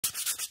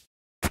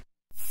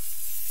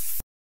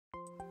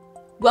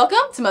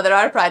Welcome to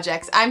Mother-Daughter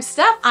Projects. I'm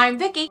Steph. I'm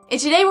Vicki. And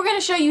today we're going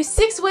to show you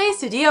 6 ways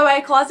to DIY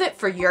a closet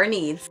for your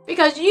needs.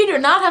 Because you do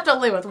not have to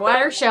live with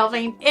wire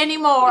shelving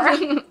anymore.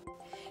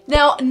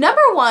 Now,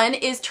 number 1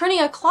 is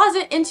turning a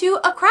closet into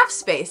a craft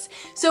space.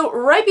 So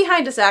right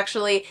behind us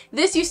actually,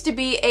 this used to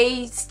be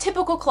a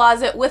typical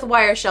closet with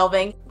wire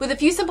shelving. With a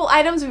few simple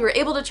items, we were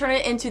able to turn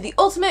it into the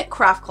ultimate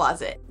craft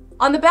closet.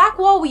 On the back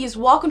wall, we used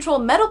wall control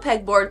metal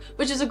pegboard,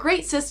 which is a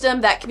great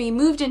system that can be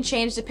moved and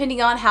changed depending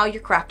on how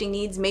your crafting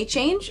needs may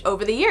change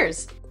over the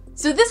years.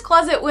 So this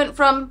closet went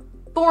from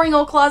boring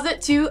old closet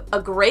to a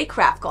great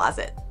craft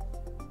closet.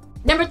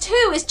 Number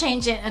 2 is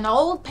changing an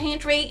old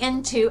pantry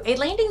into a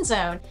landing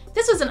zone.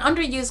 This was an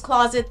underused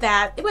closet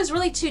that it was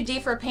really too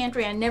deep for a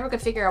pantry. I never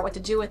could figure out what to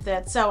do with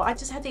it. So I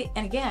just had to,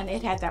 and again,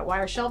 it had that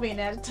wire shelving in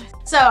it.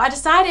 So I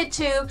decided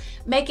to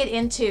make it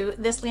into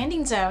this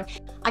landing zone.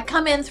 I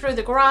come in through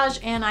the garage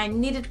and I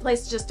needed a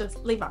place just to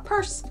leave my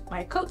purse,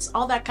 my coats,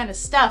 all that kind of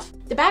stuff.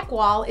 The back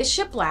wall is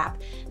shiplap.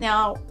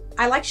 Now,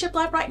 I like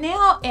shiplap right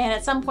now, and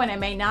at some point I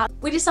may not.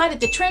 We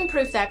decided to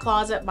trend-proof that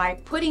closet by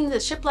putting the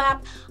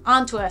shiplap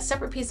onto a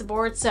separate piece of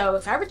board, so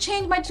if I ever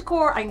change my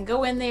decor, I can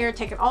go in there,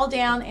 take it all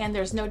down, and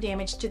there's no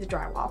damage to the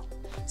drywall.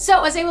 So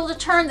I was able to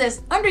turn this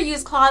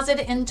underused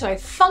closet into a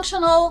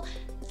functional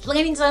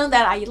landing zone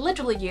that I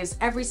literally use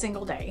every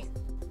single day.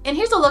 And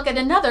here's a look at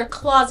another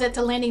closet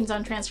to landing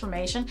zone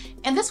transformation,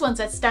 and this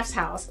one's at Steph's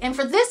house. And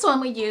for this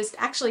one, we used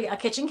actually a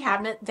kitchen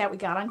cabinet that we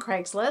got on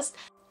Craigslist.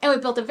 And we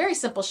built a very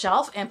simple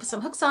shelf and put some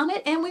hooks on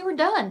it, and we were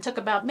done. Took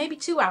about maybe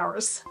 2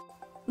 hours.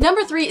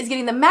 Number 3 is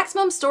getting the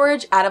maximum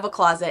storage out of a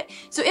closet.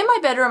 So in my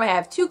bedroom I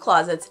have 2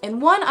 closets,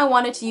 and one I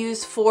wanted to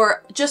use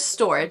for just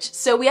storage.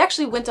 So we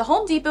actually went to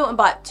Home Depot and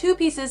bought 2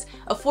 pieces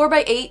of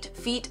 4x8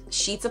 feet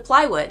sheets of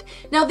plywood.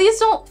 Now these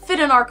don't fit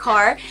in our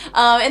car,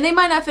 and they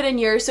might not fit in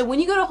yours, so when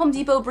you go to Home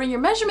Depot, bring your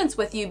measurements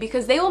with you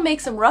because they will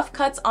make some rough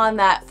cuts on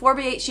that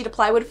 4x8 sheet of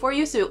plywood for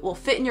you so it will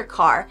fit in your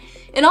car.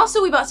 And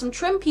also we bought some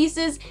trim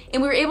pieces,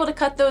 and we were able to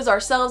cut those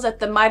ourselves at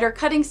the miter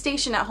cutting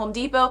station at Home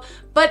Depot.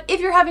 But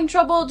if you're having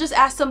trouble, just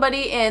ask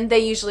somebody and they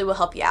usually will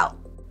help you out.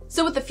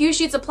 So with a few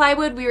sheets of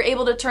plywood, we were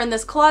able to turn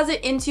this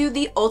closet into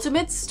the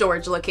ultimate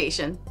storage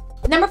location.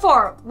 Number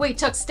 4, we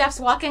took Steph's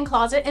walk-in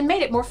closet and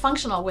made it more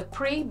functional with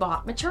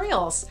pre-bought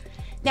materials.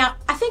 Now,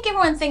 I think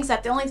everyone thinks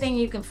that the only thing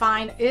you can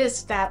find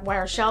is that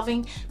wire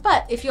shelving,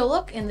 but if you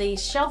look in the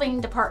shelving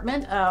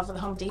department of the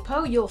Home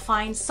Depot, you'll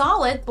find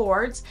solid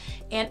boards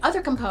and other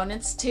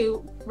components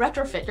to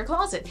retrofit your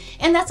closet.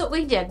 And that's what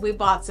we did. We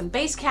bought some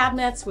base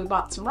cabinets, we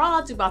bought some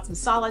rods, we bought some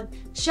solid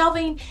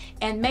shelving,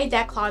 and made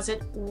that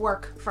closet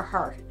work for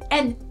her.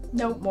 And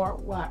no more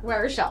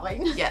wire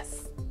shelving.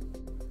 Yes.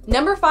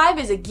 Number 5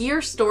 is a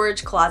gear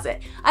storage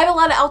closet. I have a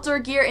lot of outdoor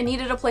gear and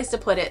needed a place to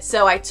put it,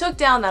 so I took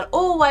down that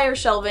old wire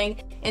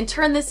shelving and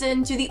turned this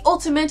into the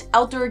ultimate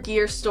outdoor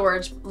gear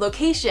storage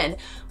location.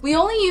 We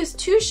only used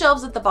 2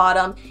 shelves at the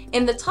bottom.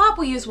 In the top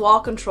we used wall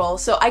control,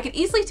 so I could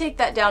easily take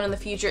that down in the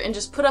future and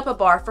just put up a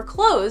bar for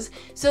clothes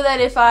so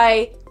that if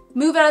I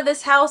move out of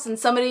this house and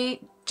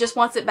somebody just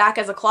wants it back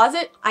as a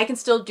closet, I can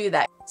still do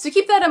that. So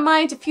keep that in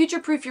mind to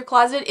future-proof your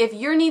closet if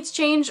your needs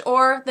change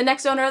or the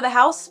next owner of the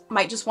house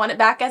might just want it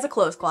back as a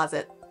clothes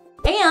closet.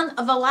 And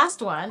the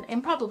last one,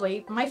 and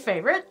probably my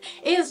favorite,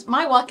 is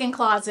my walk-in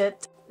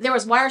closet. There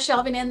was wire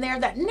shelving in there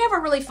that never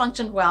really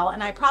functioned well,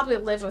 and I probably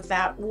lived with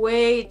that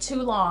way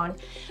too long.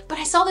 But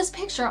I saw this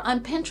picture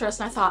on Pinterest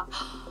and I thought,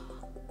 oh,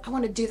 I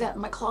want to do that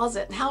in my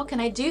closet. How can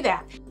I do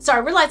that? So I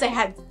realized I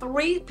had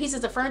 3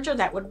 pieces of furniture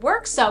that would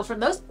work. So from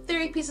those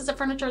 3 pieces of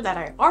furniture that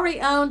I already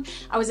owned,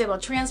 I was able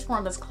to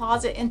transform this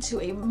closet into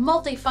a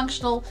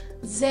multifunctional,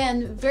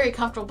 zen, very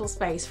comfortable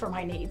space for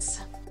my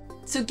needs.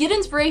 So get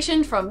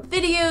inspiration from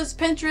videos,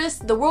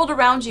 Pinterest, the world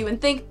around you, and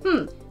think,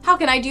 how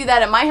can I do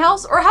that in my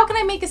house? Or how can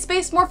I make a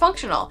space more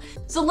functional?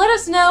 So let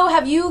us know,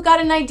 have you got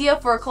an idea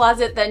for a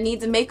closet that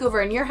needs a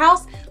makeover in your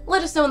house?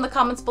 Let us know in the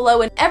comments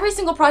below, and every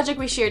single project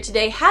we shared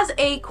today has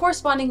a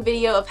corresponding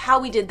video of how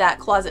we did that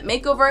closet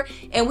makeover,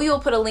 and we will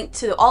put a link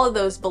to all of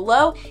those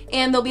below,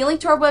 and there'll be a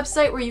link to our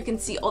website where you can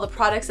see all the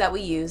products that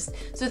we used.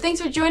 So thanks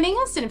for joining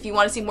us, and if you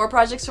want to see more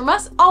projects from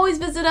us, always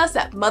visit us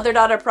at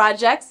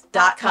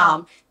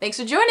motherdaughterprojects.com. Thanks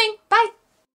for joining. Bye!